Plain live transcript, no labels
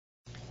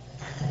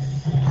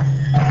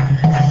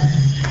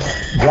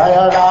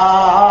Jaya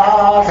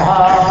Radha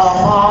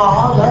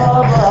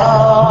Madhava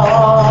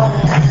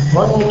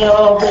Punya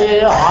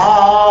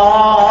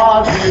Vihari.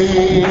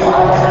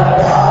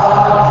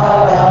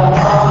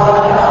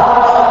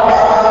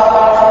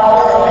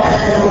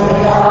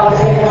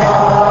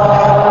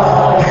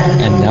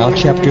 And now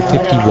chapter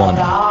 51,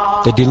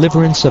 the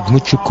deliverance of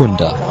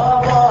Mucukunda.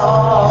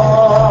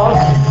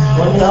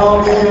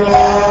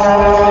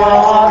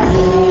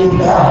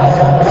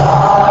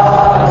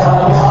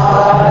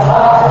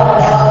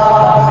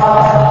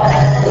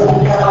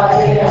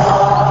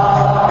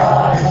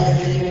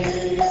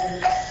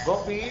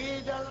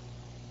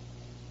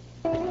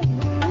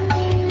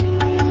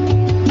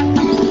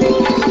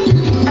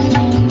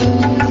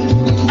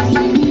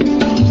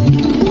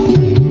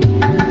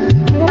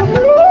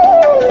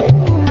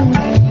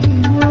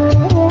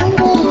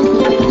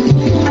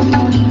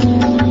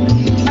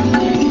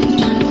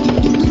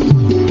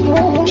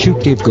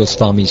 Shukdev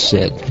Goswami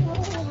said,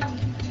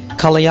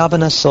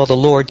 Kalyavana saw the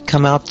Lord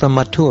come out from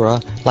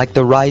Mathura like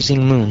the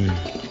rising moon.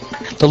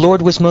 The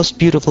Lord was most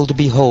beautiful to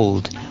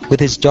behold, with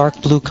his dark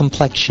blue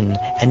complexion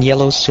and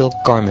yellow silk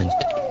garment.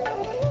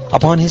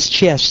 Upon his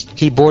chest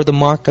he bore the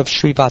mark of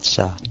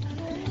Srivatsa,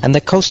 and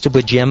the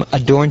Kaustubha gem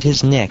adorned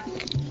his neck.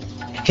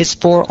 His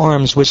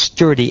forearms were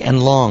sturdy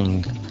and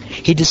long.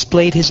 He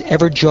displayed his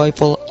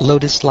ever-joyful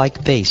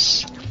lotus-like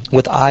face,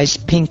 with eyes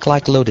pink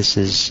like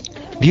lotuses,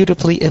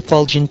 beautifully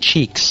effulgent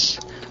cheeks,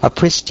 a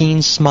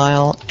pristine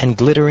smile, and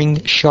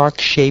glittering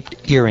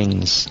shark-shaped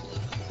earrings.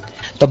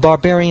 The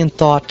barbarian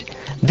thought,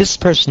 this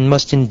person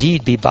must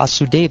indeed be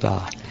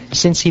Vasudeva,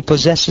 since he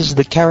possesses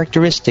the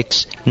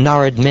characteristics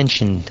Narad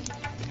mentioned.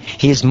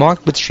 He is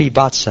marked with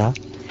Srivatsa,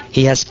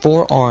 he has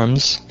 4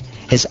 arms,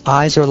 his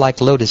eyes are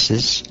like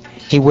lotuses,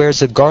 he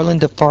wears a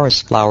garland of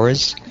forest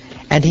flowers,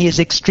 and he is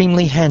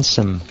extremely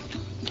handsome.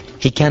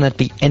 He cannot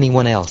be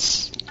anyone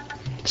else.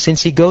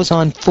 Since he goes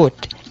on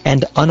foot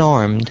and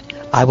unarmed,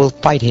 I will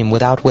fight him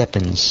without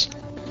weapons.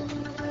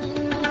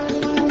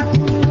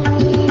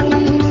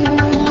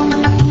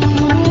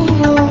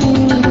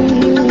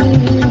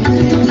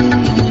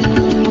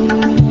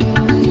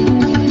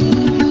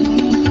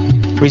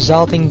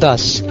 Resolving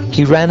thus,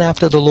 he ran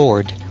after the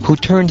Lord, who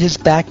turned his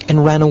back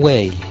and ran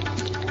away.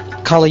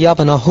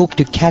 Kalyavana hoped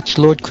to catch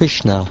Lord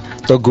Krishna,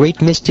 though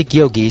great mystic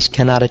yogis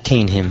cannot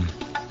attain him.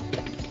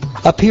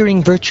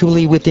 Appearing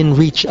virtually within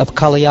reach of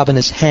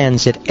Kalyavana's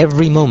hands at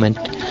every moment,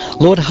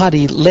 Lord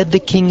Hari led the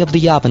king of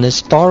the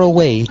Yavanas far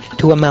away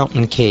to a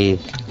mountain cave.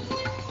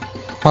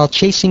 While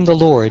chasing the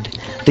Lord,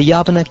 the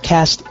Yavana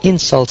cast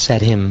insults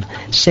at him,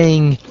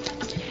 saying,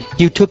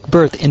 "You took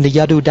birth in the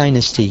Yadu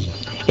dynasty.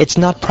 It's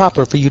not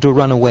proper for you to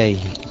run away."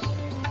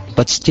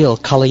 But still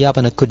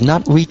Kalyavana could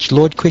not reach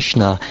Lord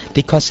Krishna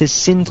because his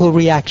sinful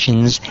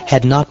reactions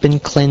had not been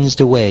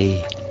cleansed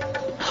away.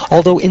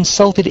 Although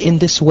insulted in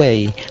this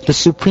way, the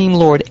Supreme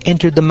Lord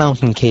entered the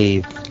mountain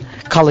cave.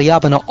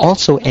 Kalyavana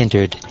also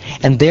entered,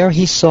 and there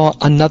he saw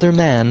another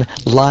man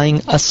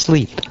lying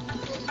asleep.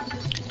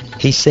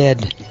 He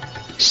said,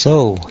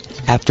 "So,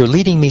 after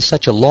leading me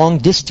such a long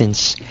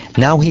distance,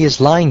 now he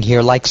is lying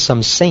here like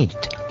some saint."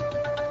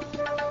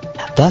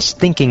 Thus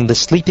thinking the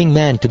sleeping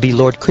man to be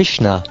Lord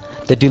Krishna,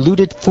 the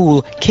deluded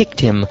fool kicked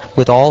him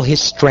with all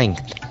his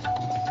strength.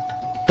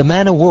 The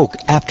man awoke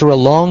after a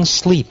long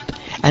sleep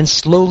and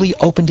slowly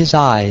opened his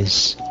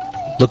eyes.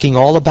 Looking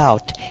all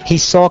about, he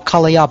saw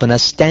Kalyavana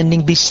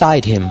standing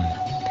beside him.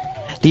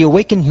 The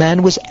awakened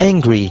man was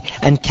angry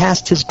and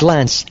cast his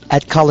glance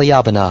at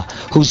Kalyavana,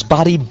 whose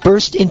body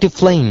burst into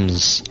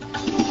flames.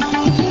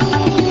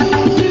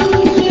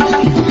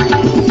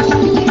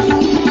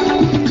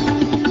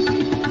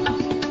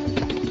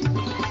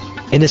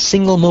 In a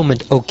single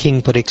moment, O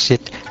King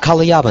Pariksit,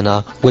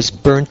 Kalyavana was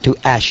burnt to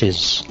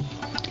ashes.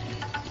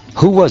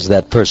 Who was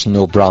that person,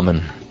 O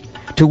Brahman?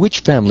 To which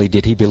family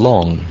did he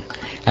belong?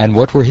 And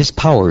what were his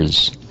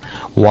powers?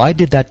 Why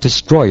did that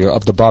destroyer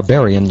of the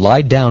barbarian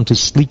lie down to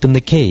sleep in the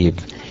cave?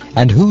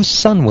 And whose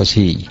son was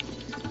he?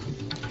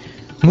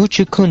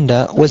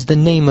 Mucukunda was the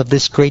name of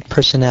this great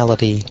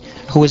personality,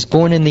 who was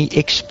born in the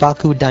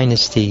Ikshvaku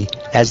dynasty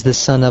as the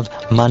son of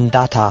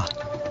Mandata.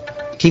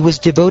 He was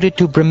devoted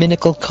to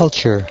Brahminical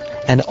culture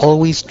and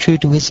always true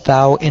to his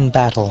vow in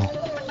battle.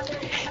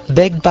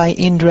 Begged by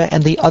Indra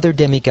and the other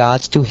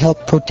demigods to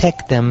help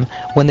protect them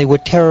when they were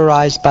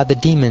terrorized by the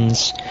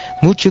demons,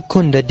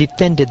 Mucukunda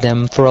defended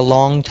them for a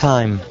long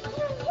time.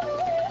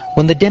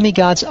 When the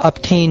demigods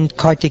obtained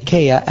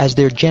Kartikeya as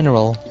their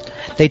general,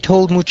 they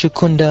told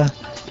Mucukunda,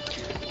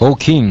 O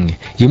king,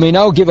 you may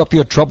now give up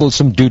your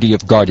troublesome duty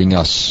of guarding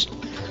us.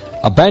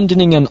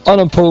 Abandoning an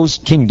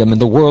unopposed kingdom in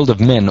the world of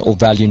men, O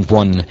valiant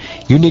one,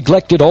 you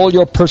neglected all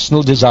your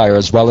personal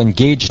desires while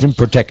engaged in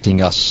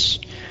protecting us.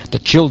 The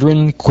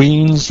children,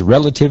 queens,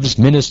 relatives,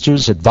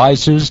 ministers,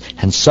 advisors,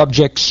 and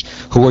subjects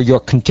who were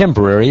your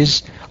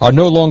contemporaries are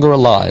no longer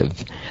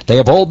alive. They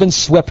have all been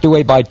swept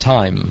away by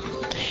time.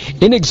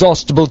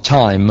 Inexhaustible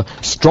time,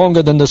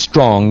 stronger than the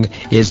strong,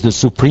 is the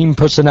Supreme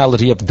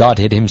Personality of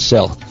Godhead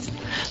himself.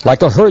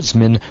 Like a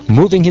herdsman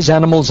moving his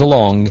animals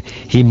along,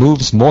 he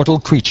moves mortal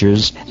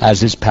creatures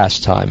as his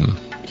pastime.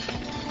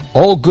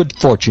 All good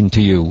fortune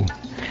to you.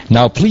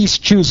 Now please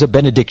choose a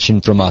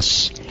benediction from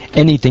us.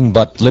 Anything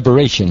but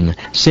liberation,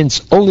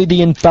 since only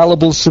the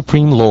infallible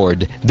Supreme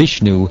Lord,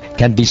 Vishnu,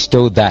 can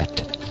bestow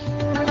that.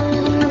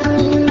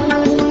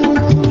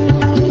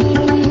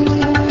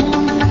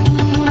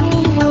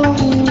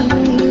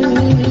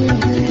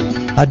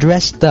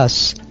 Addressed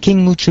thus,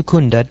 King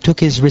Mucukunda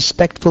took his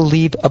respectful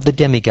leave of the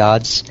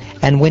demigods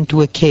and went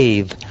to a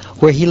cave,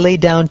 where he lay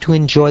down to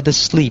enjoy the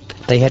sleep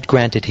they had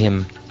granted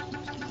him.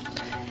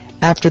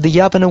 After the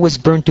yavana was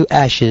burnt to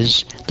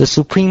ashes, the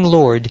Supreme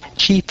Lord,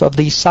 chief of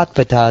the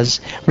Sattvatas,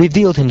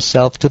 revealed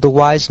himself to the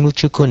wise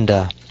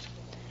Mucukunda.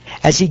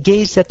 As he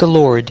gazed at the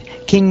Lord,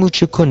 King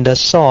Mucukunda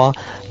saw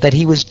that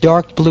he was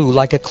dark blue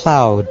like a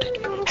cloud,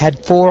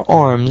 had 4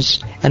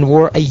 arms, and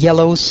wore a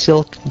yellow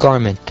silk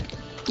garment.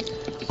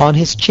 On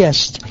his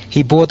chest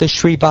he bore the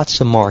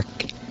Srivatsa mark,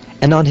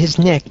 and on his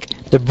neck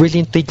the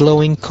brilliantly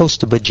glowing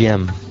Kaustubha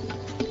gem.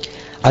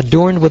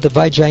 Adorned with a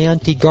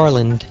Vaijayanti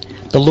garland,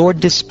 the Lord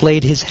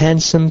displayed his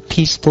handsome,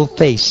 peaceful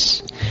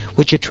face,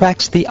 which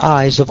attracts the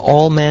eyes of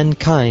all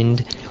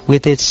mankind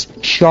with its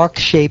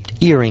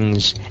shark-shaped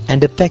earrings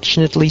and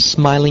affectionately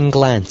smiling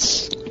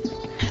glance.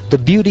 The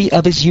beauty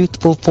of his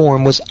youthful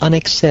form was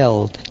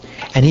unexcelled,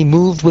 and he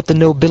moved with the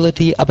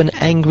nobility of an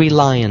angry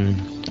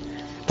lion.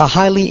 The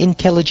highly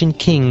intelligent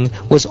king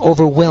was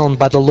overwhelmed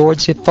by the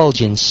Lord's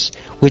effulgence,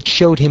 which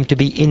showed him to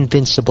be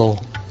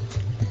invincible.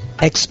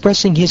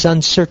 Expressing his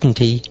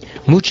uncertainty,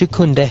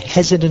 Mucukunda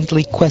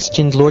hesitantly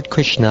questioned Lord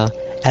Krishna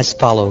as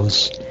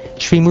follows.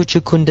 Sri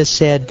Mucukunda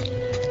said,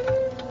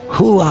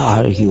 "Who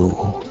are you,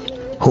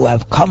 who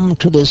have come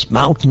to this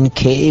mountain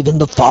cave in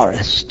the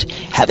forest,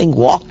 having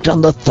walked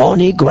on the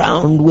thorny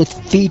ground with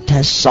feet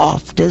as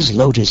soft as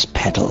lotus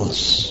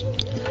petals?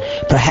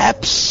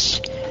 Perhaps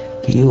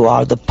you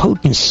are the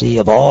potency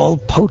of all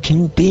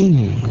potent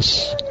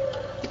beings.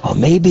 Or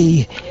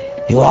maybe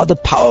you are the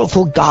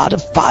powerful god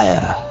of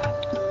fire,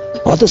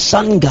 or the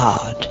sun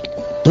god,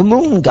 the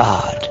moon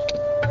god,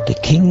 the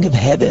king of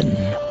heaven,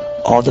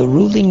 or the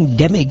ruling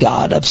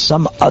demigod of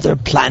some other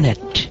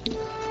planet.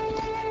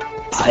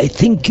 I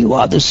think you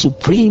are the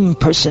supreme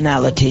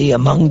personality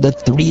among the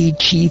 3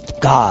 chief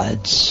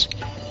gods,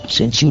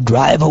 since you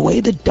drive away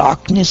the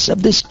darkness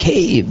of this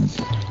cave,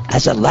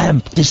 as a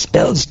lamp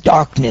dispels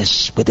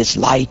darkness with its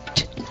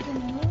light.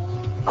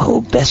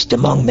 O best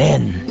among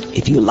men,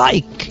 if you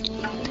like,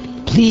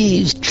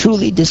 please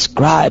truly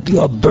describe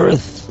your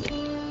birth,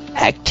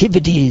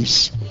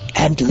 activities,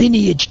 and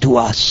lineage to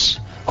us,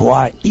 who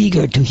are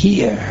eager to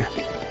hear.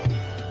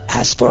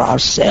 As for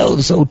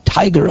ourselves, O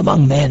tiger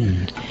among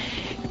men,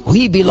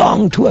 we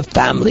belong to a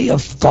family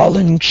of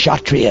fallen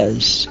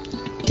Kshatriyas,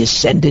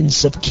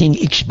 descendants of King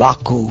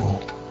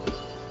Ikshvaku.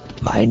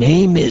 My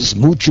name is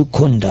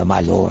Mucukunda,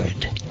 my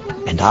lord,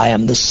 and I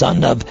am the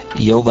son of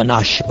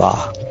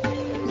Yovanashva.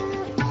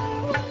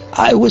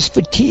 I was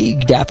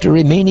fatigued after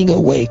remaining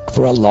awake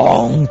for a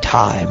long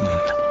time,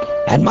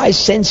 and my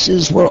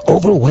senses were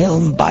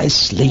overwhelmed by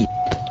sleep.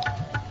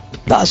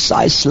 Thus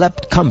I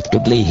slept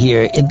comfortably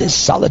here in this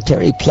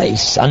solitary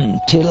place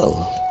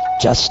until,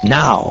 just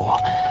now,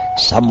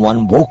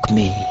 someone woke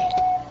me.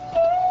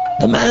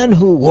 The man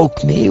who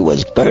woke me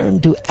was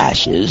burned to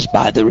ashes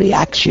by the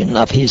reaction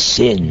of his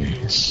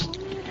sins.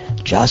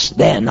 Just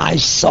then I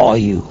saw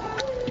you,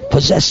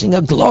 possessing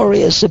a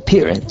glorious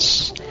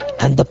appearance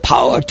and the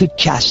power to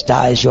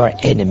chastise your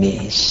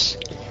enemies.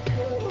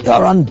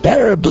 Your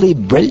unbearably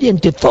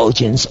brilliant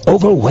effulgence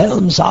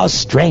overwhelms our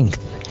strength,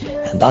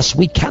 and thus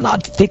we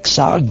cannot fix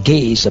our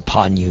gaze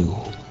upon you.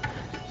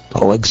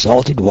 O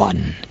exalted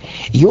one,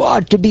 you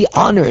are to be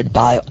honored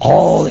by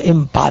all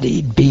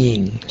embodied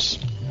beings.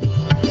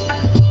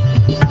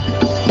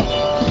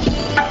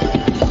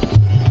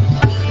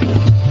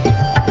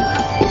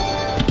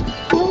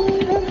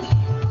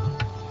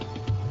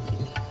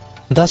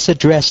 Thus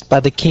addressed by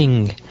the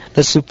king,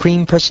 the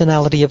Supreme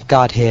Personality of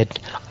Godhead,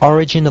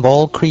 origin of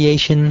all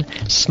creation,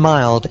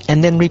 smiled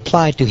and then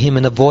replied to him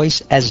in a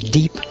voice as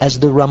deep as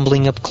the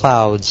rumbling of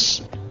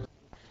clouds.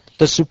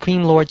 The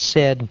Supreme Lord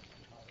said,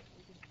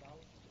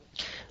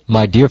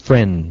 My dear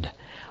friend,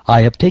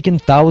 I have taken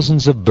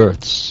thousands of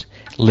births,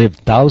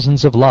 lived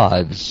thousands of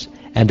lives,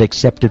 and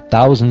accepted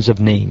thousands of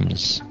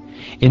names.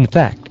 In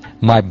fact,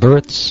 my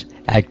births,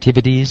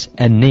 activities,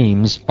 and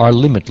names are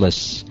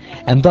limitless,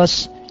 and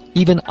thus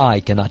even I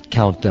cannot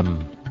count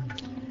them.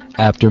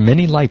 After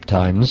many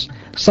lifetimes,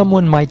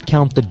 someone might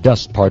count the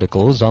dust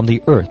particles on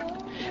the earth,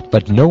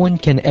 but no one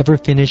can ever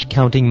finish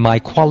counting my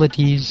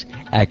qualities,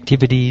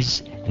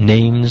 activities,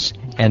 names,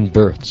 and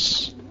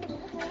births.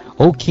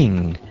 O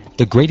King,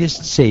 the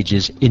greatest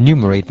sages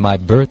enumerate my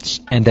births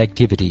and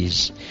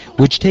activities,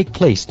 which take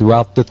place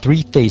throughout the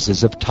 3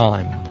 phases of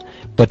time,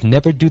 but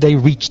never do they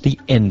reach the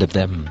end of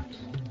them.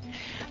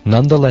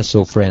 Nonetheless,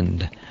 O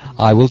friend,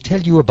 I will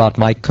tell you about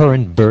my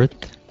current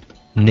birth,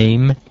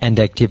 name, and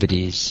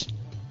activities.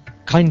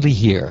 Kindly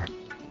hear.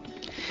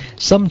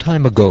 Some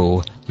time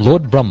ago,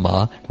 Lord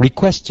Brahma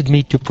requested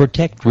me to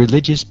protect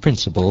religious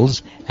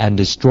principles and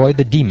destroy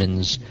the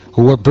demons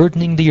who were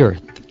burdening the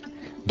earth.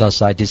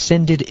 Thus I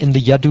descended in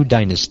the Yadu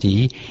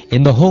dynasty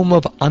in the home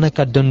of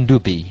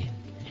Anakadundubi.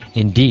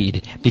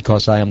 Indeed,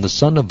 because I am the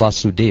son of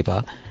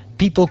Vasudeva,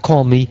 people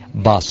call me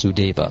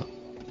Vasudeva.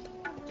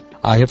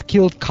 I have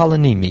killed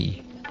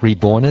Kalanimi,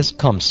 reborn as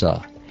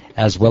Kamsa,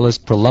 as well as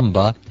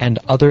Pralamba and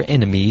other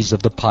enemies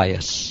of the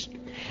pious.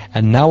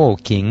 And now, O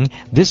king,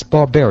 this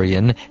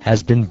barbarian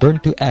has been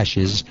burnt to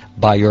ashes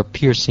by your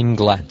piercing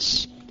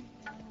glance.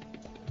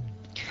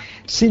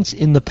 Since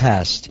in the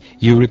past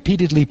you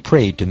repeatedly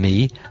prayed to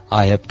me,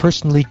 I have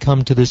personally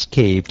come to this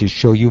cave to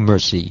show you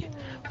mercy,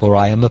 for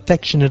I am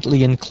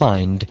affectionately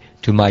inclined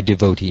to my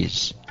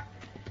devotees.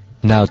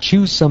 Now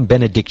choose some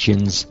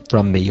benedictions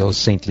from me, O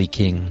saintly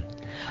king.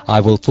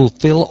 I will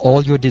fulfill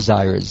all your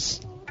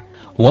desires.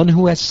 One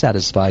who has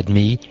satisfied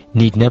me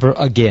need never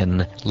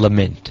again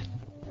lament.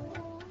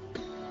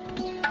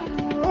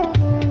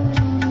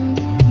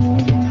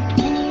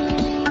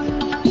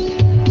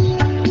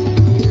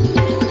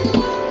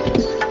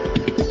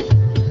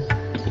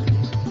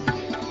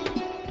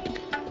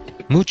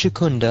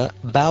 Mucukunda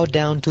bowed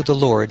down to the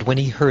Lord when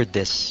he heard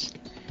this.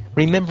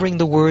 Remembering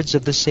the words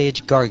of the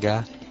sage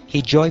Garga,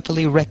 he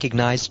joyfully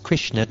recognized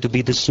Krishna to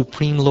be the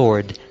Supreme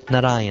Lord,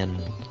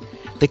 Narayan.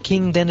 The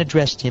king then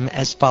addressed him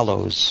as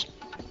follows.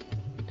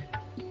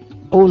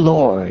 O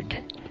Lord,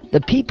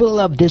 the people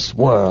of this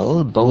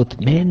world,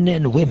 both men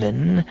and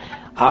women,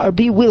 are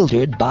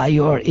bewildered by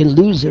your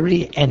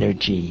illusory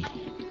energy.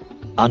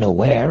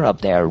 Unaware of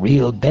their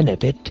real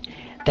benefit,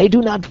 they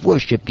do not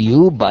worship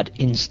you, but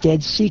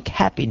instead seek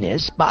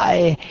happiness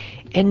by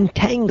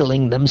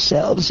entangling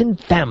themselves in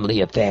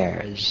family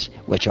affairs,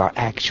 which are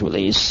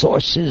actually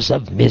sources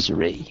of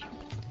misery.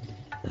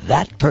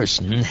 That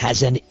person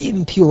has an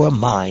impure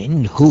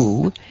mind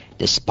who,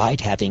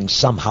 despite having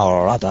somehow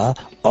or other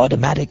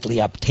automatically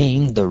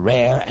obtained the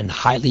rare and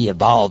highly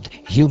evolved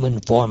human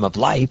form of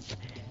life,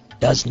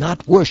 does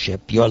not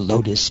worship your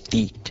lotus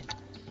feet.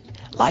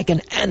 Like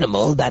an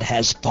animal that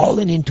has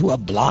fallen into a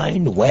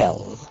blind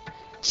well,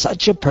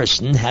 such a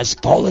person has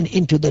fallen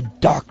into the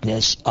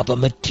darkness of a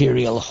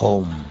material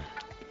home.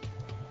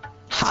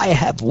 I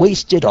have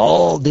wasted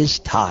all this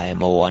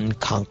time, O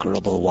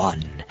unconquerable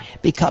one,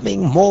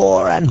 becoming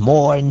more and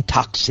more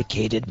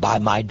intoxicated by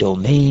my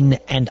domain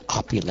and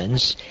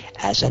opulence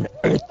as an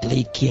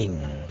earthly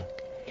king,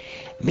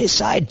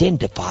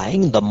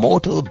 misidentifying the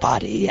mortal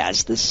body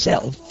as the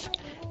self,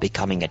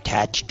 becoming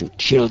attached to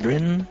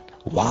children,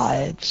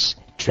 wives,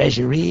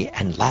 treasury,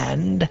 and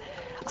land.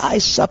 I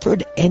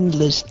suffered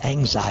endless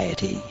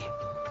anxiety.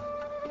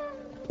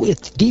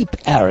 With deep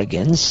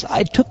arrogance,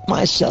 I took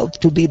myself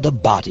to be the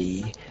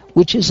body,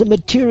 which is a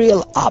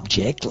material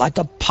object like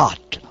a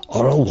pot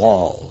or a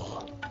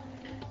wall.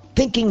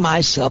 Thinking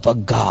myself a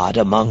god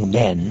among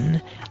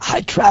men,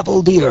 I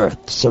traveled the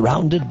earth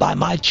surrounded by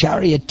my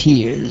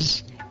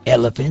charioteers,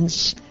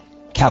 elephants,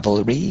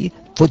 cavalry,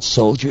 foot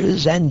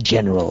soldiers, and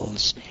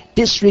generals,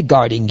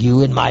 disregarding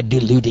you in my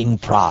deluding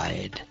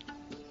pride.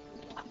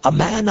 A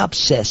man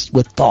obsessed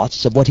with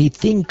thoughts of what he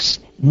thinks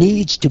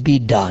needs to be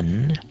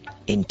done,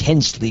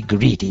 intensely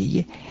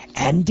greedy,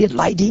 and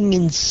delighting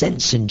in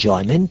sense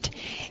enjoyment,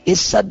 is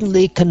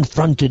suddenly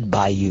confronted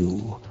by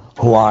you,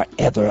 who are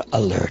ever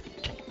alert.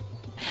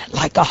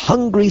 Like a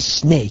hungry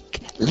snake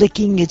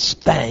licking its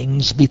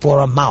fangs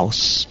before a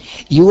mouse,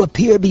 you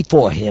appear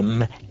before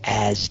him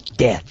as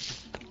death.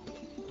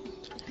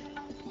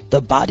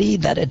 The body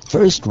that at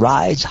first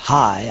rides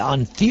high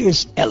on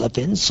fierce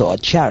elephants or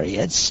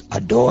chariots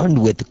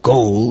adorned with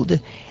gold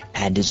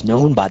and is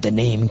known by the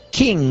name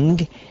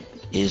King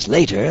is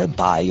later,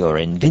 by your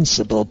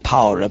invincible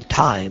power of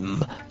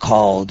time,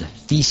 called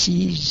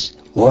feces,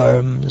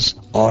 worms,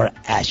 or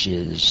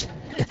ashes.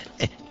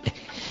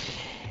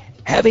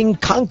 Having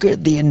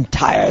conquered the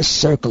entire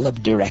circle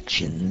of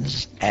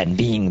directions, and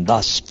being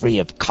thus free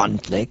of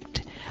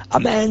conflict, a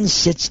man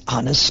sits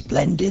on a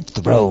splendid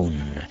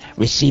throne,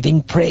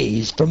 receiving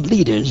praise from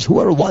leaders who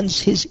were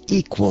once his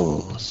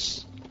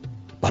equals.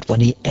 But when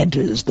he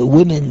enters the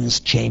women's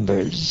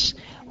chambers,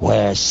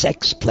 where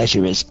sex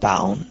pleasure is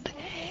found,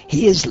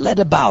 he is led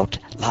about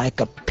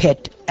like a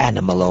pet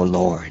animal, O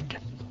Lord.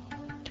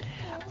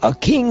 A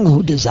king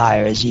who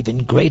desires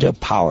even greater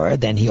power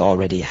than he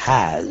already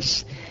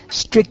has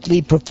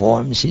strictly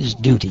performs his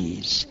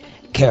duties,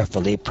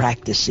 carefully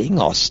practicing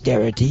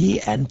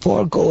austerity and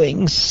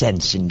foregoing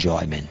sense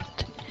enjoyment.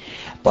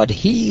 But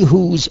he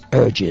whose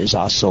urges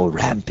are so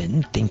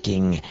rampant,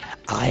 thinking,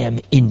 I am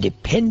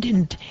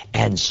independent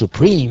and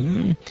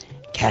supreme,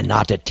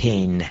 cannot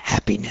attain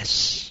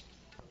happiness.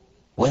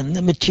 When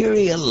the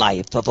material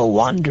life of a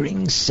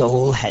wandering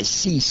soul has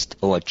ceased,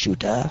 O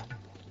Achyuta,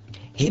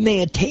 he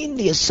may attain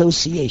the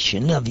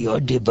association of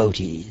your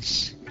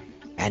devotees,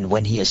 and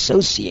when he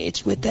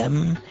associates with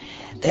them,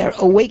 there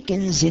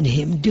awakens in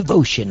him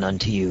devotion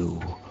unto you,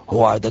 who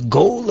are the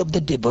goal of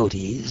the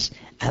devotees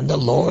and the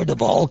Lord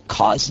of all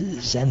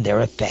causes and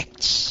their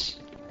effects.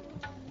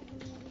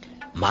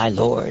 My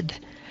Lord,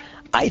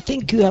 I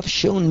think you have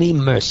shown me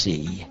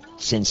mercy,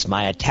 since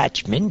my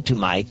attachment to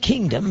my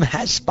kingdom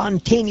has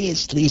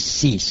spontaneously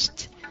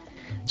ceased.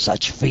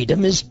 Such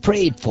freedom is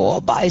prayed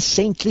for by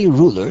saintly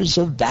rulers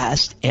of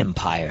vast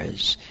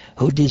empires,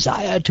 who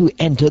desire to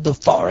enter the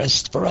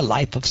forest for a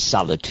life of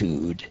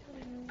solitude.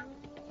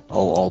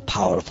 O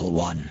all-powerful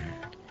one,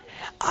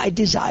 I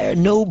desire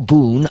no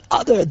boon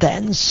other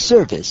than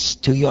service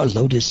to your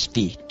lotus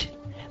feet,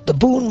 the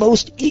boon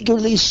most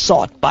eagerly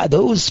sought by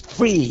those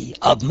free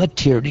of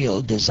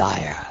material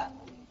desire.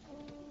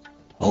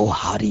 O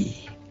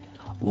Hari,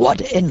 what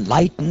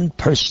enlightened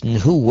person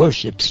who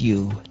worships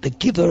you, the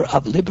giver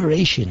of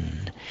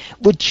liberation,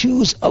 would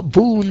choose a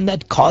boon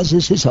that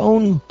causes his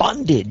own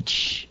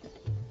bondage?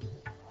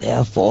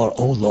 Therefore,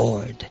 O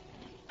Lord,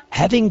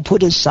 having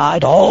put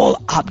aside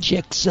all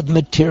objects of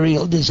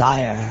material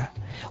desire,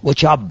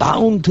 which are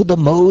bound to the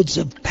modes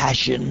of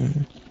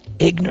passion,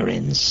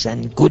 ignorance,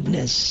 and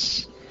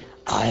goodness,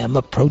 I am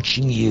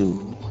approaching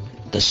you,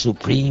 the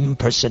Supreme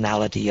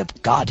Personality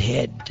of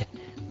Godhead,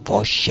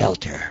 for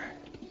shelter.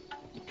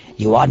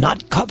 You are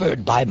not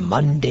covered by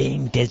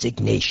mundane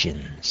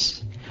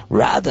designations.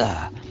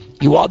 Rather,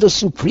 you are the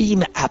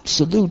Supreme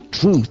Absolute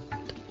Truth,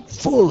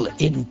 full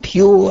in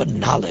pure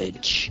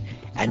knowledge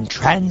and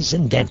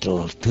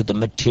transcendental to the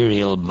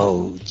material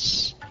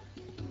modes.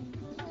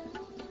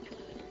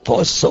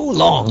 For so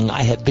long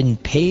I have been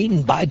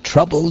pained by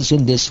troubles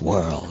in this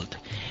world,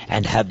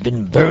 and have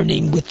been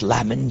burning with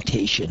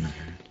lamentation.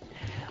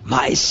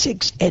 My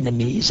 6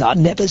 enemies are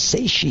never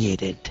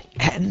satiated,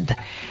 and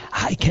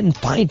I can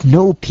find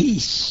no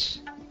peace.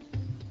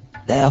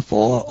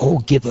 Therefore, O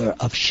giver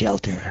of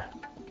shelter,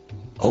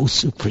 O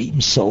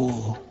Supreme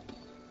Soul,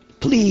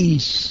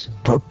 please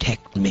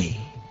protect me.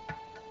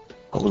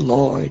 O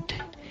Lord,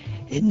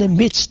 in the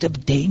midst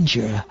of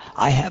danger,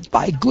 I have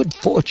by good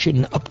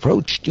fortune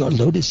approached your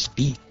lotus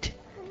feet,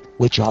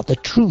 which are the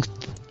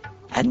truth,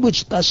 and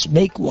which thus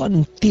make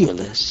one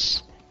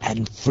fearless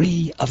and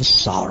free of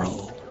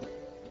sorrow.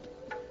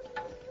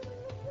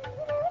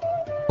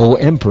 O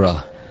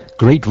Emperor,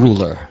 great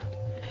ruler,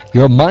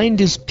 your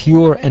mind is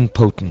pure and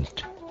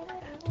potent.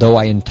 Though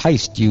I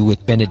enticed you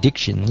with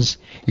benedictions,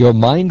 your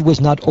mind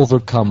was not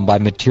overcome by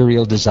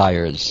material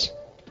desires.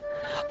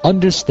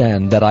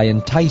 Understand that I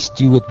enticed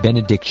you with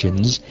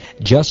benedictions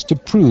just to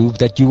prove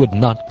that you would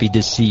not be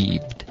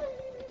deceived.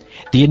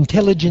 The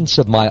intelligence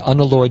of my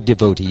unalloyed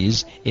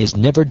devotees is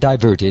never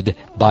diverted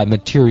by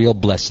material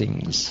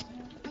blessings.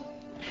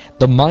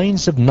 The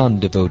minds of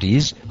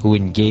non-devotees who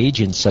engage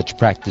in such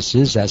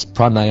practices as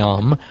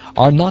pranayam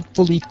are not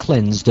fully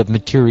cleansed of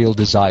material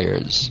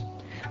desires.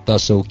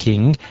 Thus, O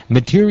king,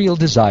 material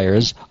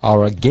desires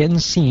are again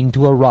seen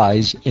to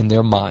arise in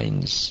their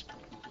minds.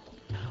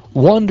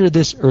 Wander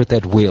this earth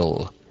at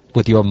will,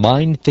 with your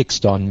mind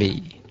fixed on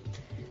me.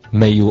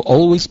 May you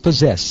always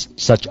possess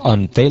such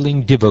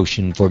unfailing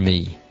devotion for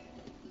me.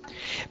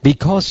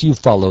 Because you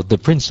followed the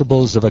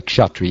principles of a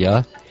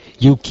kshatriya,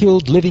 you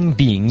killed living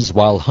beings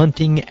while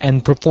hunting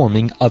and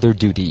performing other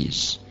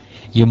duties.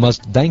 You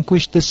must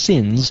vanquish the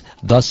sins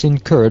thus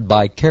incurred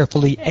by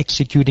carefully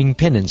executing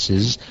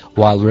penances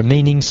while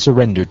remaining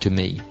surrendered to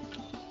me.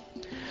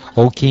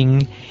 O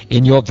king,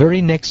 in your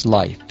very next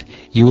life,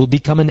 you will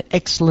become an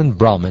excellent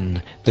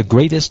Brahmin, the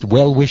greatest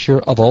well-wisher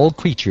of all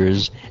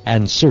creatures,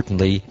 and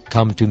certainly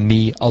come to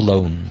me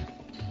alone.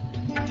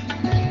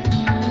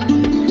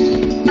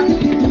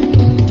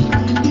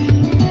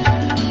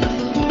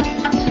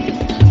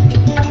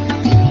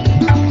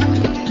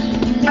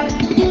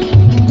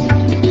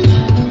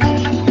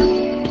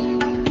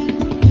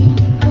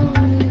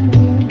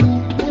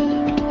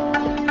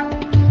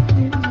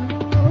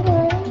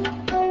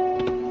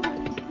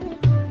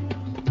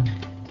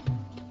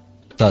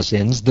 Thus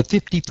ends the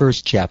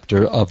 51st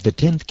chapter of the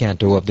 10th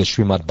canto of the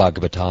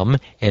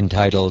Srimad-Bhagavatam,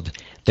 entitled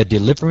The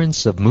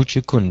Deliverance of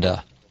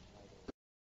Mucukunda.